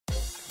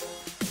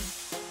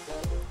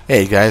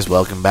Hey guys,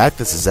 welcome back.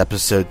 This is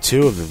episode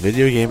 2 of the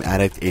Video Game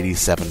Addict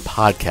 87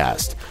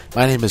 podcast.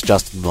 My name is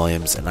Justin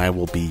Williams, and I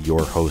will be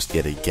your host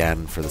yet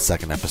again for the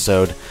second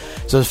episode.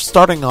 So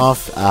starting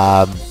off,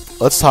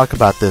 let's talk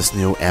about this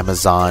new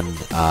Amazon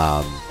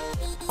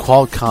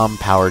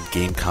Qualcomm-powered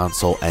game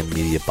console and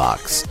media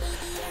box.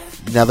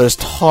 Now there's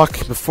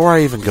talk, before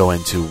I even go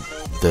into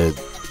the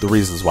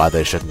reasons why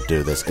they shouldn't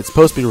do this, it's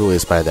supposed to be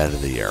released by the end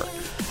of the year.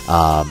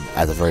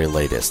 At the very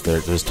latest.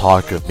 There's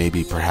talk of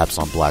maybe perhaps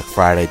on Black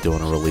Friday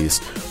doing a release,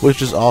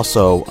 which is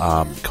also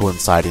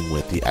coinciding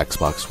with the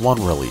Xbox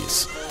One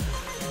release.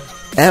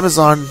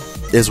 Amazon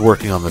is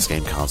working on this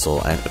game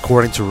console, and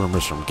according to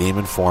rumors from Game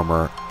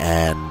Informer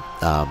and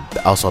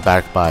also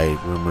backed by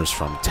rumors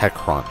from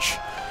TechCrunch,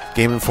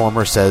 Game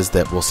Informer says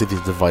that we'll see the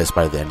device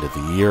by the end of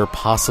the year,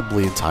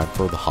 possibly in time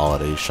for the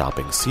holiday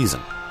shopping season.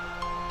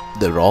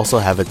 They will also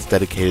have its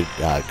dedicated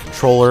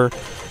controller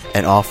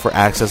and offer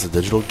access to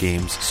digital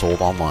games sold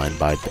online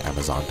by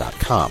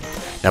Amazon.com.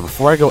 Now,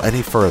 before I go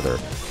any further,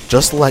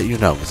 just to let you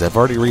know, because I've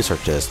already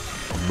researched this,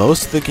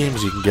 most of the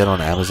games you can get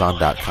on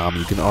Amazon.com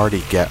you can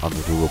already get on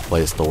the Google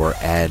Play Store,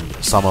 and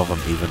some of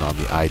them even on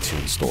the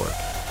iTunes Store.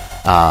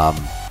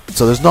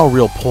 So there's no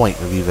real point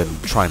of even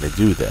trying to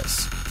do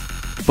this.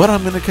 But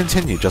I'm going to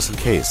continue just in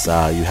case you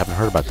haven't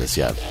heard about this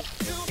yet.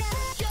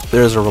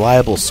 There's a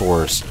reliable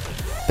source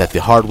that the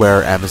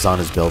hardware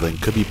Amazon is building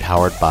could be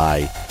powered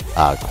by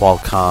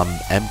Qualcomm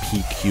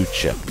MPQ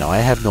chip. Now, I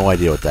have no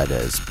idea what that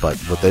is, but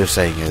what they're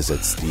saying is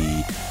it's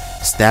the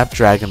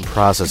Snapdragon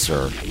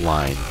processor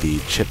line the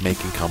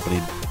chip-making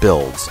company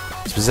builds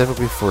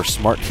specifically for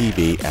smart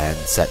TV and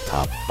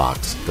set-top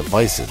box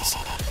devices.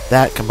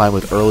 That, combined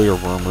with earlier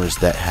rumors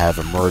that have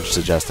emerged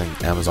suggesting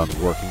Amazon's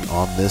working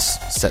on this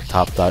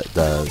set-top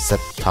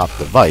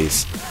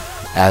device,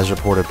 as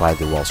reported by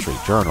the Wall Street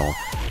Journal,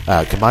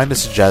 combined to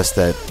suggest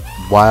that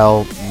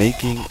while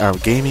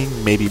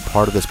gaming may be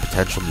part of this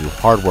potential new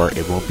hardware,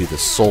 it won't be the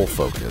sole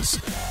focus,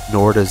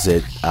 nor does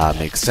it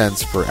make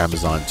sense for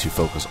Amazon to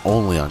focus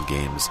only on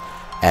games,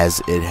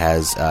 as it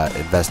has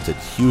invested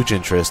huge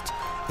interest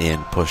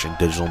in pushing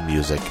digital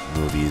music,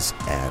 movies,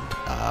 and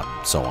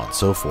so on and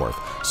so forth.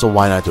 So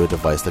why not do a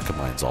device that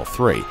combines all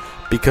three?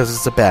 Because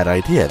it's a bad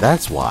idea,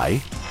 that's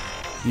why.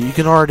 You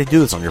can already do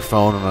this on your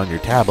phone and on your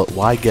tablet.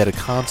 Why get a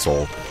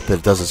console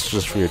that does it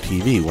just for your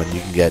TV when you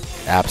can get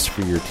apps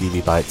for your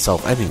TV by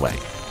itself anyway?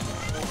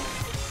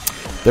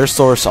 Their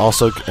source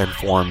also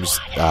informs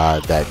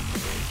that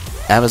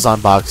Amazon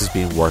Box is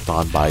being worked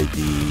on by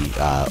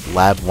the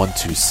Lab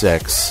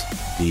 126,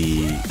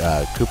 the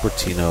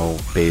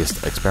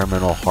Cupertino-based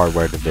experimental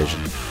hardware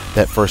division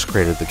that first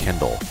created the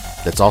Kindle.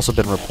 That's also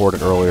been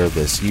reported earlier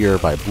this year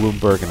by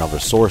Bloomberg and other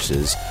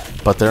sources,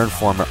 but their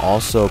informant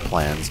also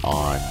plans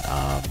on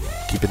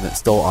keeping it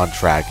still on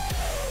track.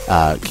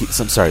 The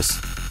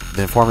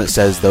informant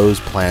says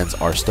those plans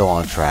are still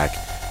on track,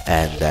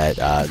 and that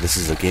this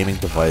is a gaming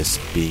device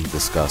being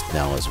discussed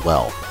now as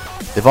well.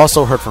 They've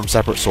also heard from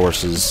separate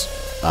sources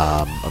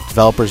of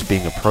developers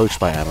being approached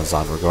by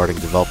Amazon regarding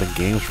developing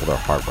games for their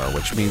hardware,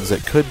 which means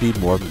it could be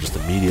more than just a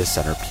media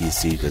center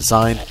PC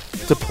designed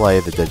to play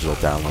the digital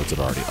downloads it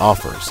already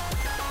offers.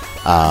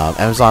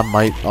 Amazon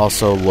might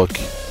also look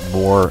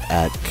more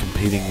at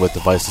competing with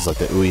devices like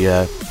the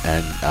Ouya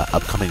and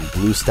upcoming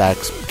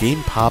BlueStacks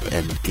Game Pop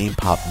and Game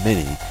Pop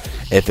Mini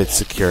if it's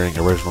securing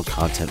original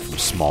content from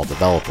small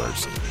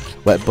developers.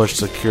 Wedbush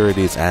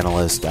Securities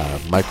analyst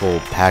Michael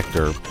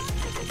Pachter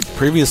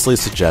previously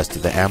suggested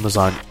that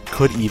Amazon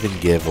could even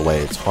give away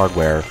its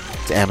hardware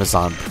to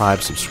Amazon Prime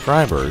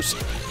subscribers,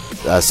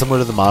 similar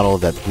to the model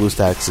that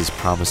BlueStacks is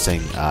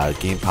promising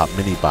Game Pop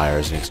Mini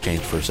buyers in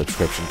exchange for a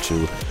subscription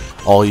to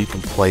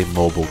all-you-can-play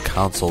mobile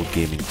console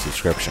gaming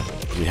subscription.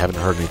 We haven't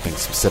heard anything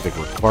specific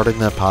regarding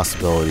that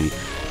possibility,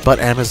 but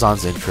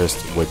Amazon's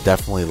interest would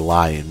definitely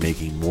lie in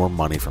making more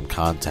money from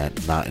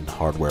content, not in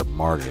hardware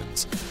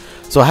margins.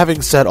 So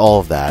having said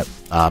all of that,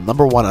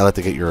 number one, I'd like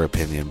to get your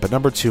opinion, but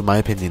number two, my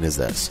opinion is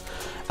this.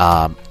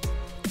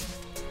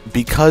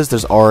 Because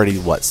there's already,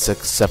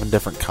 6-7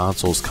 different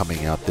consoles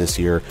coming out this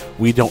year,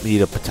 we don't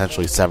need a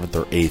potentially 7th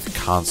or 8th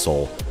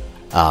console,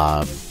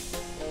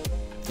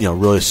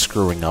 really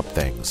screwing up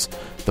things.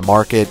 The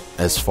market,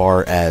 as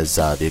far as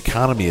the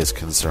economy is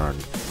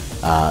concerned,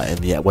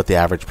 and what the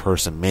average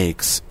person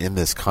makes in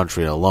this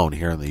country alone,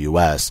 here in the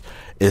U.S.,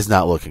 is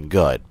not looking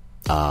good.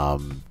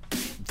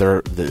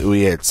 The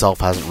Ouya itself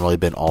hasn't really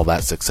been all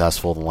that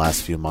successful in the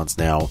last few months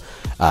now.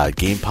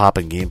 Game Pop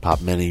and Game Pop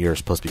Mini are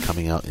supposed to be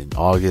coming out in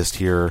August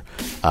here,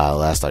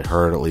 last I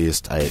heard at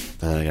least. I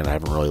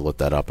haven't really looked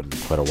that up in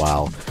quite a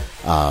while.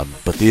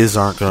 But these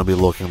aren't going to be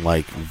looking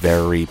like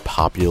very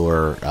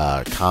popular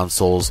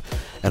consoles.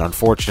 And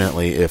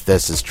unfortunately, if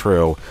this is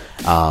true,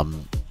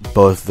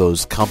 both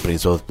those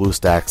companies, both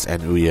BlueStacks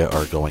and Ouya,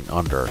 are going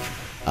under.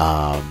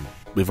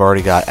 We've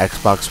already got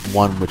Xbox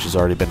One, which has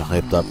already been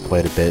hyped up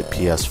quite a bit,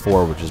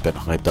 PS4, which has been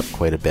hyped up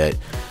quite a bit,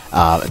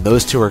 and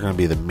those two are going to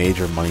be the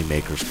major money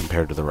makers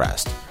compared to the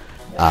rest.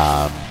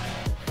 And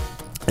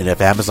if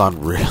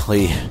Amazon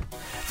really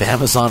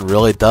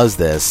does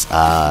this,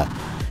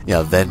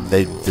 then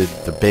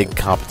the big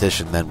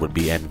competition then would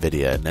be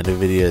NVIDIA. And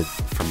NVIDIA,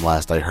 from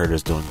last I heard,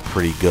 is doing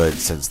pretty good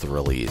since the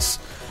release.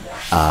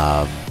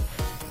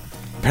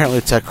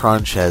 Apparently,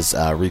 TechCrunch has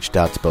reached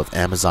out to both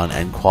Amazon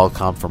and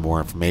Qualcomm for more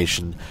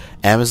information.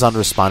 Amazon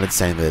responded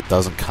saying that it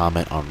doesn't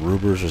comment on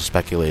rumors or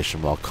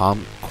speculation, while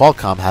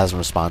Qualcomm hasn't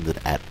responded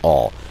at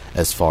all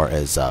as far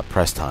as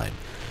press time.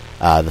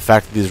 The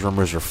fact that these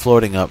rumors are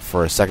floating up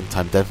for a second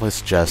time definitely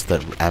suggests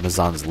that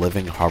Amazon's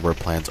living hardware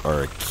plans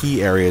are a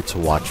key area to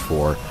watch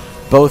for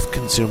both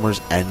consumers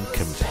and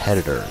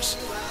competitors.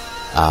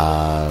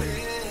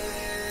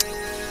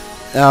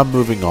 Now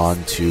moving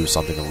on to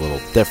something a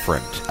little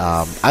different.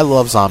 I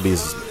love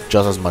zombies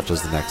just as much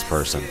as the next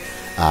person.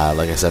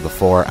 Like I said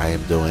before, I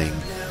am doing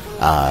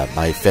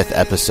my 5th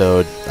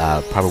episode,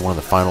 probably one of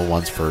the final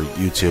ones for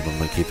YouTube. I'm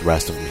going to keep the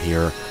rest of them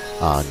here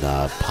on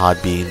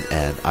Podbean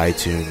and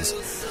iTunes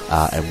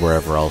and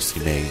wherever else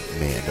you may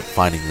end up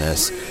finding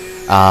this.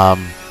 Like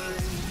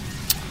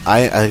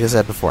I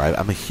said before,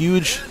 I'm a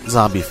huge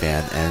zombie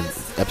fan, and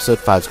episode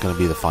 5 is going to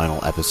be the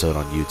final episode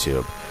on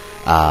YouTube.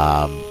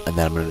 And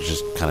then I'm going to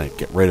just kind of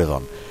get rid of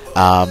them.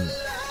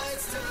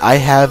 I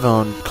have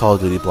owned Call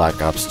of Duty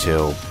Black Ops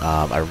 2.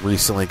 I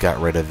recently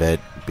got rid of it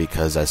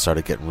because I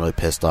started getting really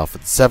pissed off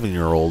with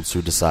 7-year-olds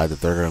who decide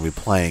that they're going to be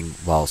playing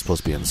while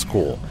supposed to be in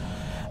school.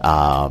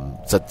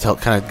 So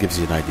it kind of gives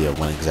you an idea of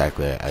when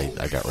exactly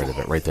I got rid of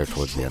it, right there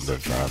towards the end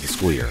of the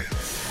school year.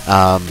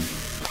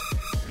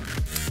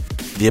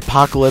 The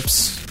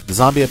Apocalypse, the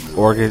Zombie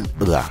Organ...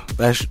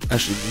 Actually,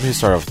 let me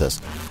start off with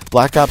this.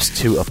 Black Ops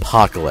 2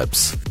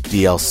 Apocalypse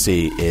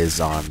DLC is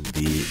on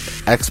the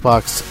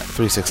Xbox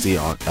 360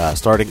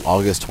 starting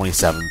August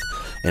 27th,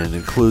 and it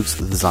includes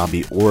the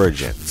Zombie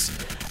Origins,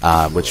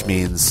 which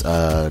means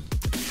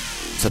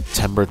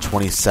September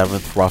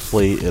 27th,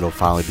 roughly, it'll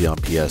finally be on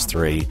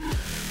PS3.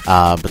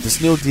 But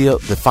this new deal,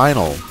 the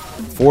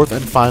fourth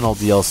and final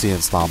DLC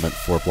installment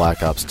for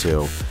Black Ops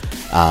 2,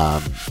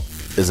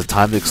 is a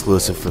timed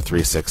exclusive for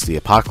 360.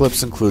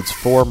 Apocalypse includes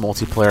 4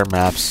 multiplayer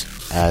maps,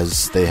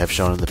 as they have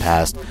shown in the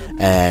past,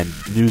 and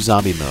new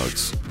zombie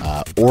modes.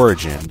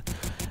 Origin,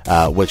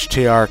 which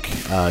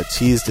Treyarch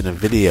teased in a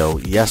video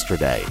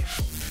yesterday,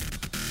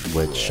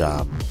 which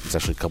is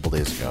actually a couple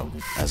days ago,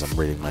 as I'm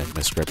reading my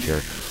script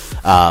here.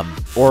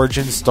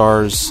 Origin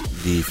stars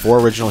the 4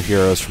 original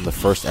heroes from the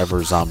first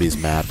ever Zombies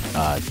map,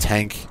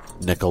 Tank,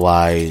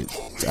 Nikolai,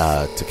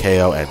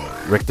 Takeo, and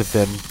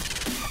Richthofen,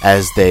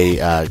 as they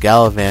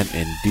gallivant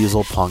in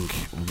diesel-punk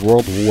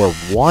World War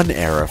I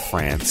era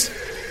France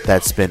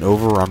that's been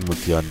overrun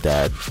with the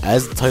undead.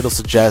 As the title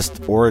suggests,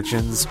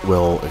 Origins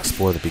will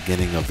explore the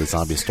beginning of the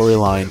zombie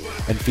storyline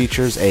and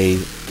features a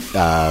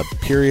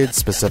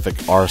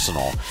period-specific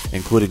arsenal,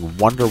 including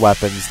wonder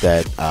weapons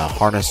that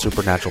harness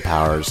supernatural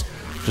powers,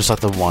 just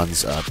like the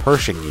ones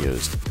Pershing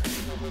used.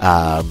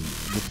 The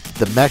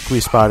mech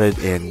we spotted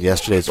in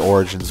yesterday's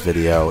Origins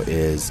video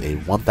is a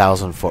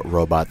 1,000-foot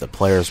robot that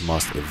players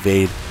must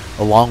evade,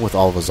 along with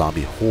all of the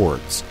zombie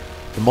hordes.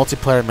 The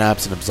multiplayer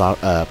maps in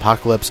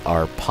Apocalypse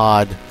are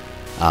Pod,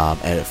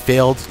 and a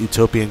failed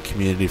utopian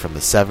community from the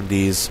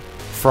 70s,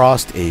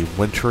 Frost, a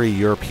wintry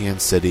European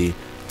city,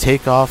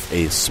 Takeoff,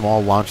 a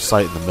small launch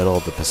site in the middle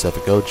of the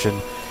Pacific Ocean,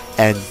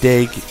 and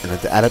Dig, an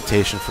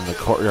adaptation from the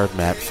Courtyard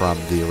map from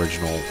the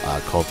original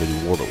Call of Duty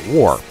World at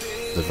War,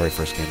 the very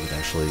first game that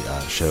actually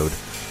showed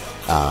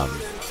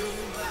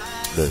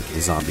the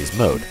zombies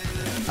mode.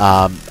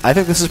 I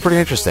think this is pretty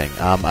interesting.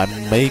 I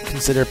may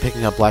consider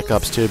picking up Black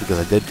Ops 2 because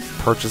I did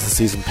purchase the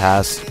Season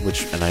Pass,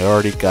 and I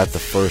already got the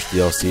first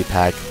DLC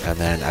pack, and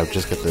then I would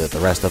just get the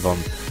rest of them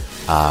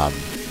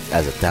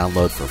as a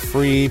download for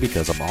free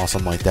because I'm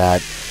awesome like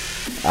that.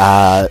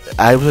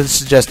 I would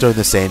suggest doing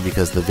the same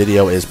because the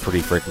video is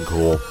pretty freaking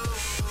cool.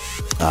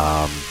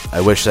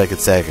 I wish I could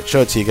say I could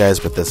show it to you guys,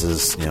 but this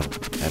is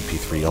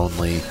MP3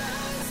 only.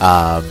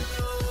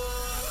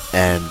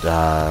 And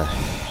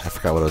I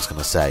forgot what I was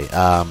going to say.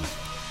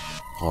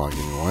 Hold on, give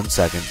me 1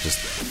 second just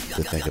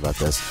to think about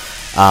this.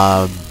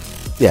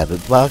 Yeah, the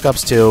Black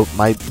Ops 2,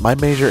 my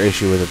major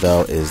issue with it,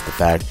 though, is the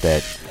fact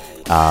that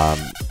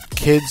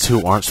kids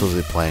who aren't supposed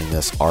to be playing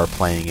this are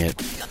playing it,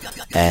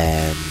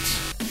 and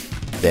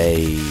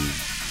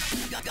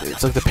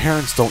it's like the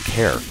parents don't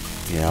care.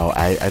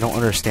 I don't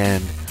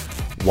understand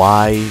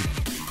why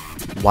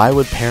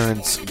would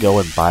parents go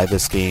and buy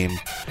this game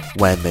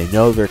when they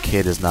know their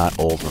kid is not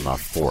old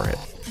enough for it.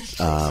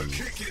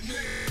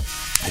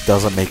 It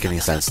doesn't make any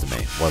sense to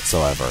me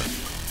whatsoever.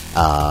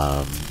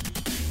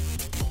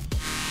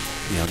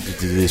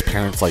 Do these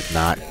parents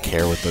not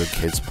care what their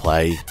kids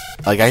play?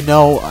 I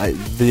know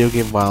video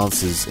game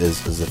violence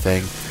is a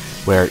thing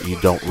where you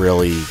don't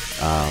really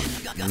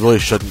you really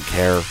shouldn't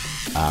care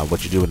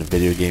what you do in a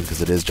video game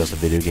because it is just a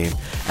video game.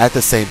 At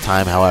the same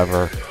time,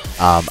 however,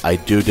 I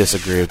do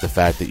disagree with the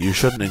fact that you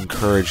shouldn't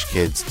encourage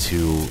kids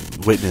to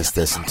witness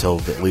this until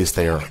at least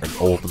they are an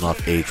old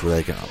enough age where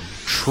they can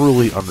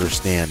truly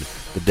understand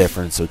the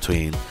difference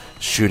between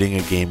shooting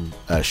in a game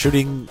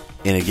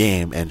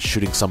and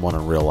shooting someone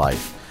in real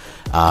life.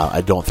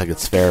 I don't think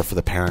it's fair for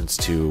the parents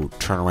to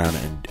turn around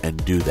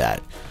and do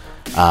that.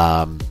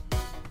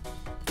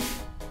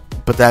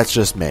 But that's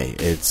just me.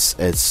 It's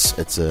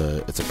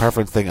a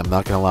preference thing. I'm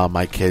not going to allow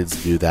my kids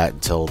to do that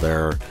until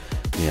they're,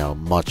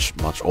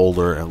 much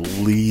older, at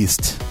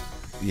least,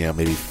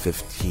 maybe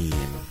 15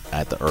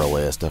 at the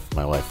earliest, if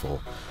my wife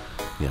will,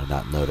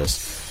 not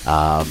notice.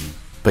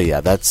 But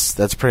yeah,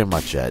 that's pretty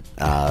much it.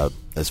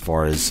 As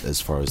far as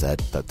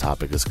that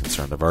topic is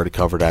concerned, I've already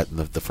covered that in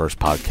the first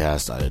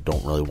podcast. I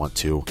don't really want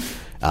to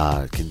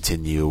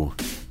continue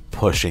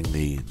pushing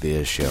the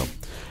issue.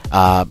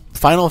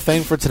 Final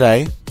thing for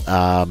today.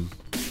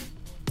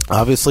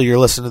 Obviously, you're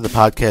listening to the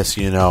podcast.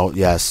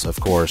 Yes, of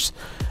course.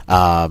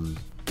 I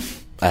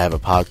have a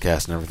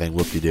podcast and everything.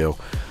 Whoop-de-doo.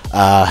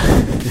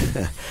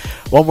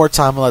 One more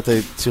time, I'd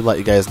like to let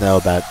you guys know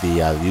about the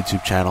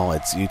YouTube channel.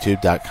 It's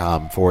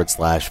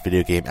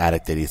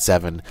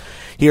youtube.com/videogameaddict87.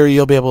 Here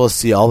you'll be able to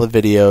see all the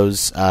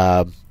videos,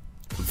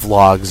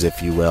 vlogs,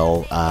 if you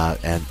will,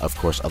 and of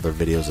course other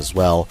videos as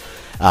well.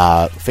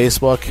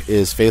 Facebook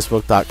is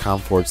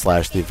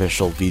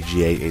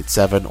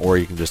facebook.com/theofficialVGA87, or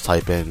you can just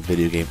type in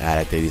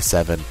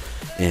videogameaddict87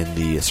 in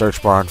the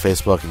search bar on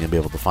Facebook and you'll be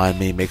able to find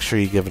me. Make sure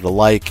you give it a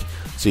like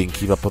so you can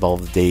keep up with all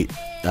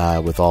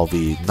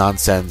the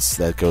nonsense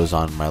that goes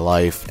on in my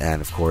life,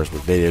 and of course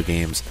with video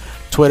games.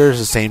 Twitter is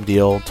the same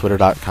deal,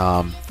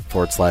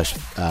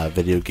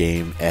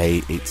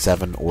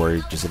 twitter.com/videogameA87, or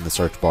just in the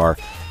search bar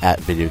at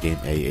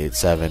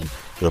videogameA87.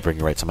 It'll bring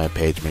you right to my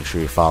page. Make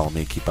sure you follow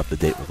me, keep up to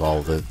date with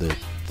all the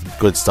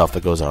good stuff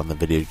that goes on in the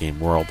video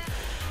game world.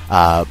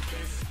 My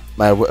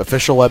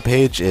official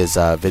webpage is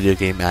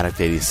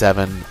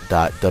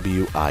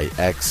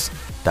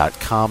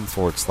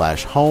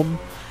videogameaddict87.wix.com/home.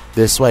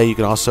 This way you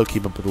can also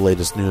keep up with the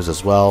latest news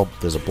as well.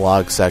 There's a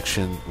blog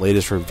section,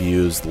 latest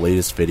reviews, the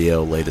latest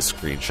video, latest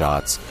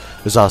screenshots.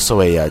 There's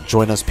also a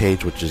Join Us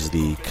page, which is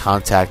the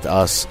Contact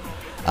Us.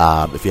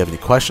 If you have any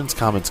questions,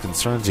 comments,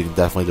 concerns, you can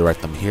definitely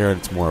direct them here.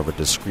 It's more of a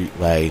discreet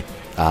way.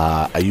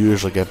 I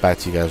usually get back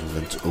to you guys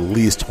within at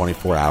least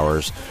 24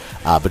 hours.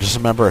 But just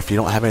remember, if you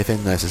don't have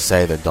anything nice to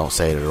say, then don't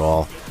say it at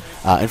all.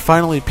 And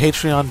finally,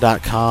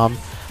 patreon.com.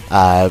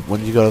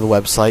 When you go to the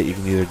website, you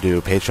can either do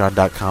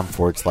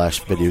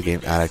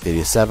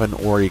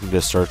patreon.com/videogameaddict87, or you can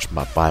just search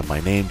by my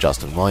name,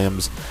 Justin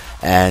Williams,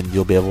 and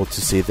you'll be able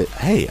to see that,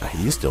 hey,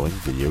 he's doing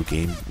video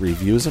game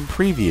reviews and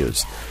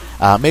previews.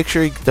 Make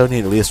sure you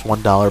donate at least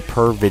 $1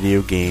 per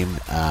video game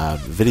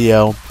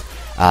video.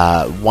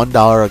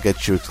 $1 will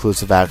get you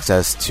exclusive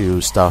access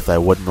to stuff that I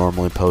wouldn't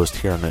normally post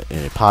here in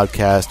a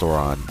podcast or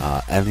on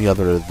any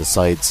other of the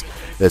sites.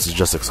 This is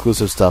just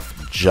exclusive stuff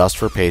just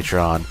for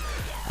Patreon.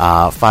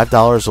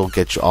 $5 will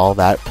get you all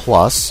that,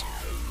 plus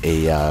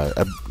a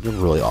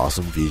really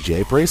awesome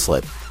VGA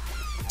bracelet.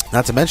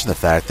 Not to mention the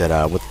fact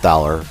that with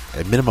a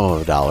minimum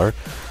of $1,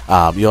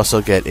 you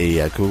also get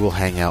a Google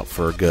Hangout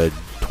for a good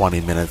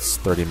 20 minutes,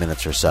 30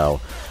 minutes or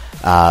so.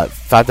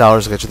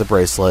 $5 will get you the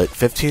bracelet.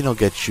 $15 will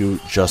get you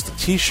just a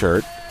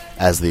T-shirt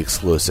as the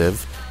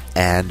exclusive,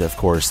 and of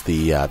course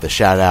the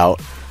shout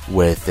out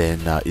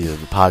within either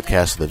the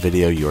podcast or the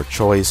video, your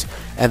choice,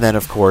 and then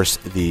of course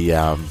the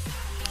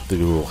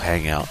Google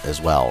Hangout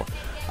as well.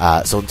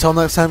 So until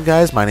next time,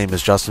 guys, my name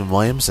is Justin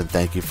Williams, and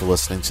thank you for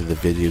listening to the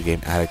Video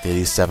Game Addict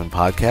 87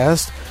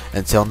 podcast.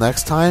 Until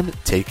next time,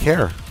 take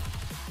care.